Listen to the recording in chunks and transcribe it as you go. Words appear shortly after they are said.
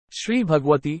Shri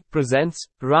Bhagwati presents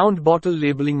Round Bottle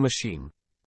Labeling Machine.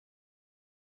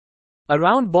 A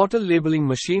round bottle labeling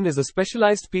machine is a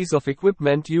specialized piece of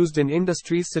equipment used in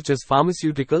industries such as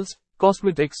pharmaceuticals,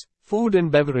 cosmetics, food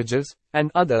and beverages,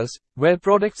 and others, where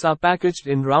products are packaged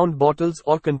in round bottles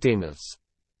or containers.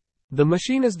 The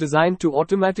machine is designed to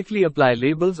automatically apply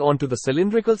labels onto the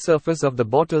cylindrical surface of the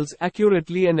bottles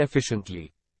accurately and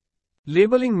efficiently.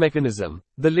 Labeling mechanism.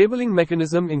 The labeling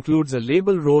mechanism includes a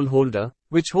label roll holder,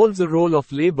 which holds a roll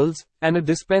of labels, and a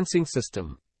dispensing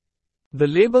system. The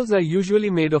labels are usually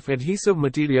made of adhesive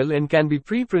material and can be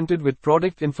pre-printed with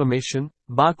product information,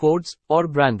 barcodes, or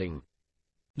branding.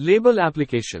 Label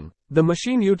application. The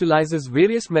machine utilizes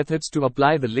various methods to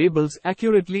apply the labels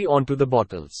accurately onto the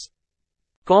bottles.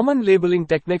 Common labeling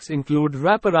techniques include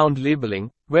wraparound labeling,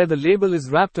 where the label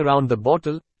is wrapped around the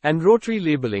bottle, and rotary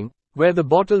labeling, where the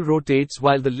bottle rotates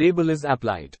while the label is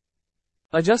applied.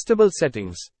 Adjustable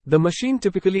settings. The machine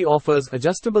typically offers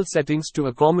adjustable settings to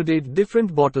accommodate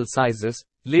different bottle sizes,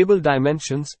 label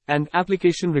dimensions, and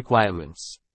application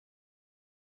requirements.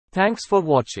 Thanks for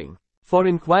watching. For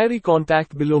inquiry,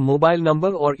 contact below mobile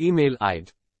number or email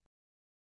ID.